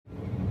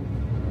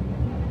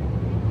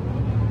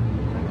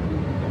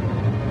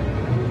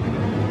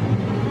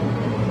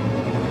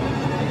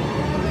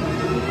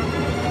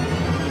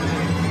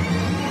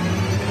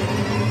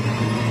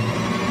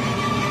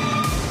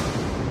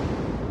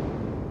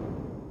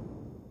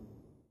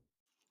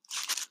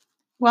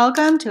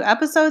Welcome to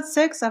episode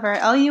 6 of our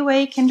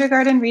LUA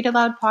Kindergarten Read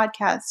Aloud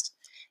podcast.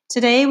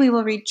 Today we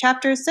will read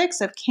chapter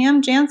 6 of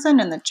Cam Jansen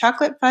and the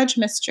Chocolate Fudge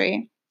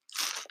Mystery.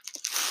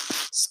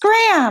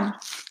 Scram!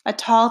 A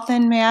tall,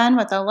 thin man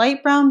with a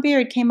light brown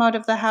beard came out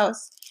of the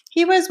house.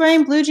 He was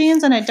wearing blue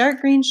jeans and a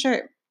dark green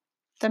shirt.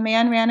 The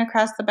man ran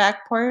across the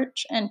back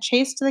porch and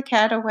chased the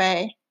cat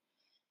away.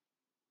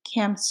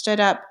 Cam stood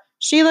up.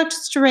 She looked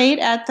straight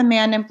at the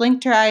man and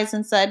blinked her eyes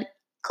and said,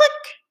 "Click!"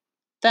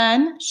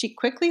 Then she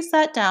quickly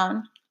sat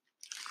down.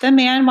 The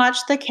man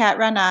watched the cat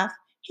run off.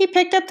 He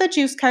picked up the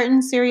juice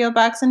carton, cereal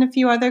box, and a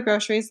few other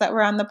groceries that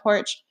were on the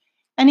porch,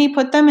 and he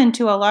put them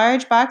into a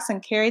large box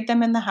and carried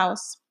them in the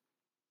house.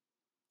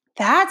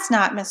 "That's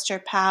not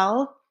Mr.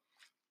 Powell,"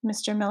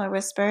 Mr. Miller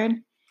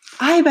whispered.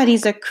 "I bet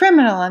he's a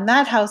criminal and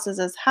that house is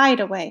his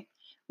hideaway.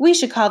 We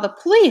should call the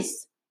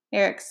police,"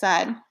 Eric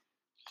said.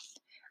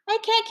 "I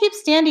can't keep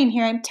standing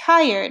here. I'm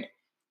tired,"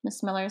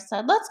 Miss Miller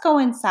said. "Let's go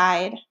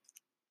inside."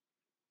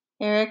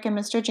 Eric and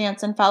Mr.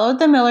 Jansen followed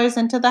the Millers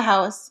into the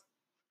house.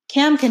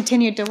 Cam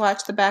continued to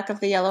watch the back of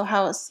the yellow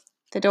house.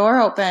 The door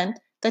opened.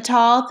 The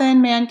tall,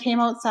 thin man came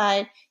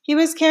outside. He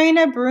was carrying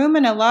a broom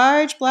and a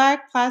large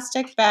black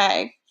plastic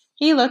bag.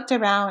 He looked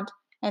around,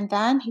 and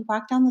then he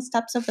walked down the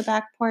steps of the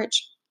back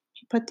porch.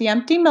 He put the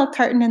empty milk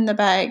carton in the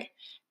bag.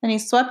 Then he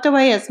swept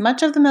away as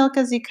much of the milk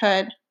as he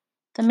could.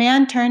 The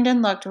man turned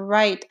and looked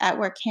right at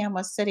where Cam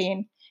was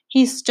sitting.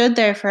 He stood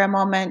there for a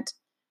moment,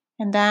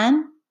 and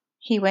then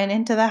he went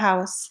into the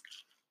house.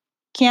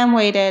 Cam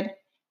waited.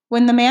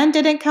 When the man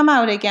didn't come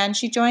out again,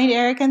 she joined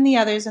Eric and the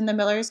others in the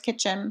Miller's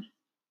kitchen.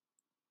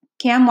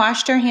 Cam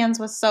washed her hands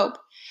with soap.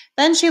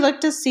 Then she looked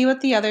to see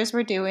what the others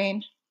were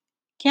doing.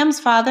 Cam's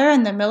father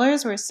and the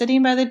Millers were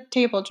sitting by the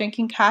table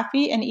drinking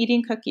coffee and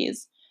eating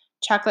cookies,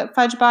 chocolate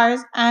fudge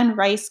bars, and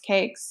rice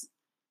cakes.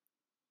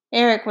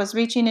 Eric was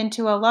reaching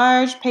into a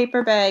large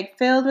paper bag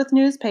filled with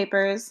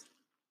newspapers.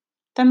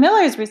 "The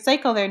Millers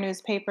recycle their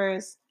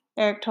newspapers,"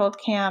 Eric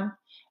told Cam,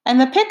 "and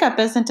the pickup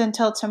isn't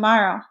until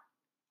tomorrow.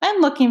 I'm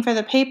looking for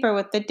the paper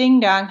with the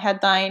ding-dong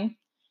headline.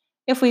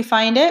 If we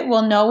find it,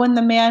 we'll know when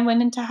the man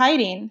went into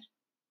hiding."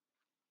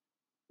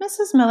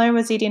 Mrs. Miller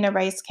was eating a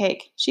rice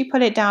cake. She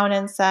put it down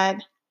and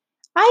said,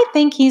 "I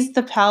think he's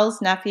the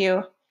Pell's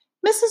nephew.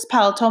 Mrs.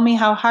 Pell told me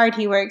how hard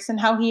he works and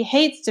how he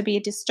hates to be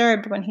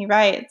disturbed when he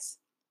writes."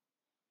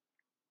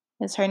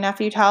 "Is her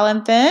nephew tall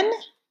and thin?"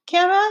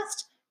 Cam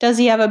asked. "Does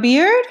he have a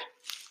beard?"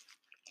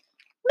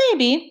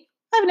 "Maybe.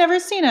 I've never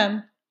seen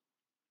him."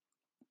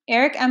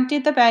 Eric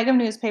emptied the bag of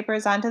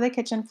newspapers onto the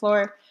kitchen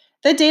floor.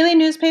 The daily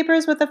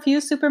newspapers with a few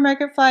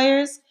supermarket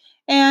flyers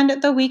and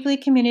the weekly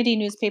community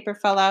newspaper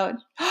fell out.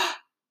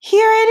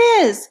 "Here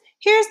it is!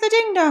 Here's the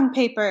ding-dong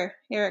paper,"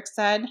 Eric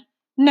said.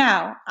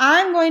 "Now,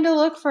 I'm going to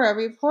look for a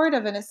report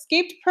of an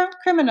escaped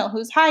criminal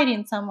who's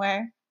hiding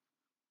somewhere."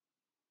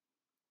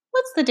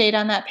 "What's the date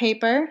on that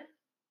paper?"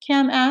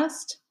 Cam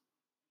asked.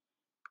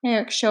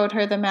 Eric showed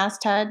her the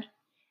masthead.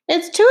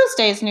 "It's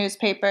Tuesday's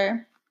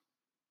newspaper."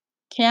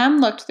 Cam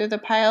looked through the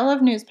pile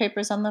of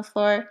newspapers on the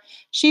floor.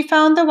 She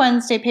found the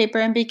Wednesday paper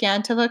and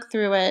began to look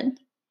through it.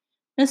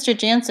 Mr.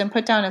 Jansen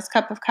put down his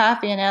cup of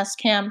coffee and asked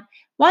Cam,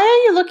 "Why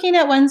are you looking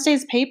at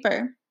Wednesday's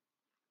paper?"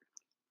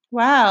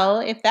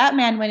 "Well, if that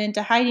man went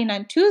into hiding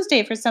on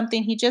Tuesday for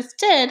something he just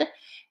did,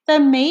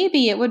 then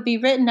maybe it would be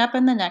written up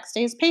in the next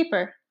day's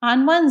paper,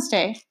 on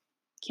Wednesday,"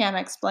 Cam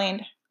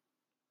explained.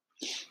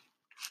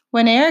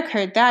 When Eric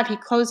heard that, he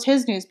closed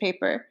his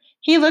newspaper.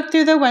 He looked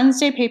through the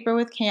Wednesday paper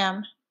with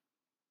Cam.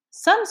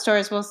 "Some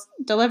stores will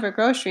deliver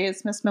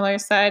groceries," Miss Miller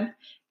said.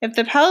 "If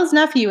the Pell's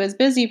nephew is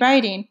busy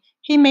writing,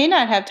 he may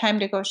not have time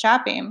to go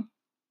shopping.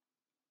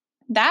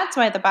 That's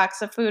why the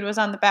box of food was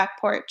on the back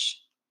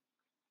porch."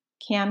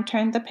 Cam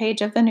turned the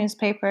page of the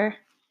newspaper.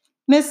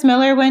 Miss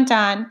Miller went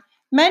on.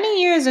 "Many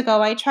years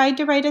ago, I tried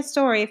to write a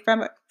story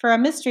for a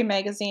mystery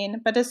magazine,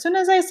 but as soon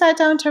as I sat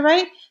down to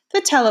write, the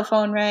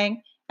telephone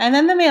rang, and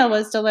then the mail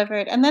was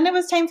delivered, and then it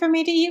was time for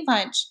me to eat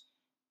lunch.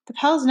 The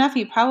Pell's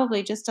nephew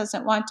probably just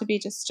doesn't want to be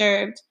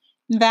disturbed.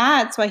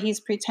 That's why he's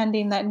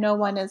pretending that no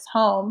one is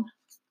home."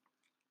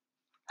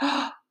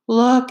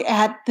 "Look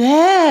at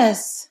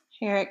this,"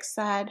 Eric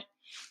said.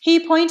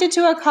 He pointed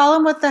to a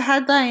column with the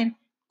headline,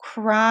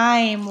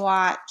 "Crime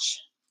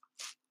Watch."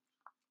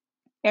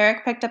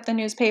 Eric picked up the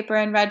newspaper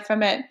and read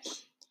from it.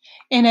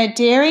 "In a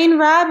daring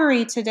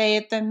robbery today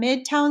at the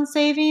Midtown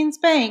Savings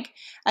Bank,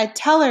 a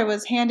teller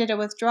was handed a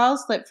withdrawal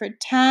slip for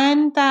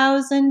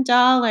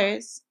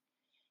 $10,000.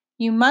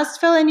 You must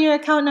fill in your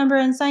account number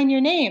and sign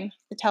your name,"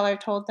 the teller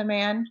told the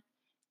man.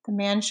 The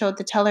man showed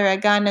the teller a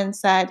gun and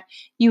said,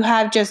 "You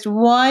have just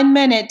 1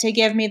 minute to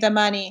give me the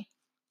money."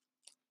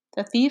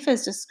 The thief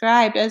is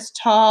described as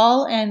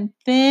tall and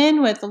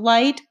thin with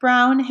light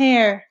brown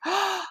hair.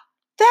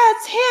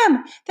 "That's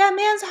him! That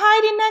man's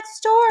hiding next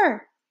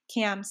door,"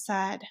 Cam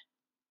said.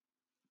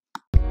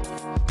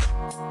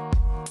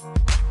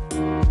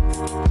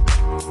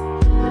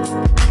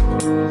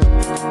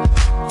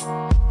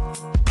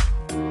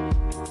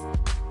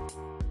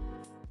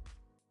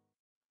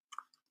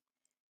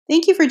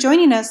 Thank you for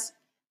joining us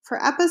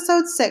for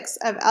episode 6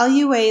 of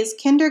LUA's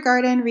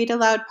Kindergarten Read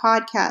Aloud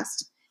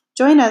podcast.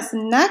 Join us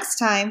next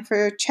time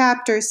for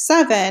chapter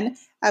 7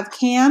 of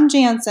Cam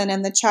Jansen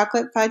and the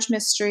Chocolate Fudge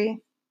Mystery.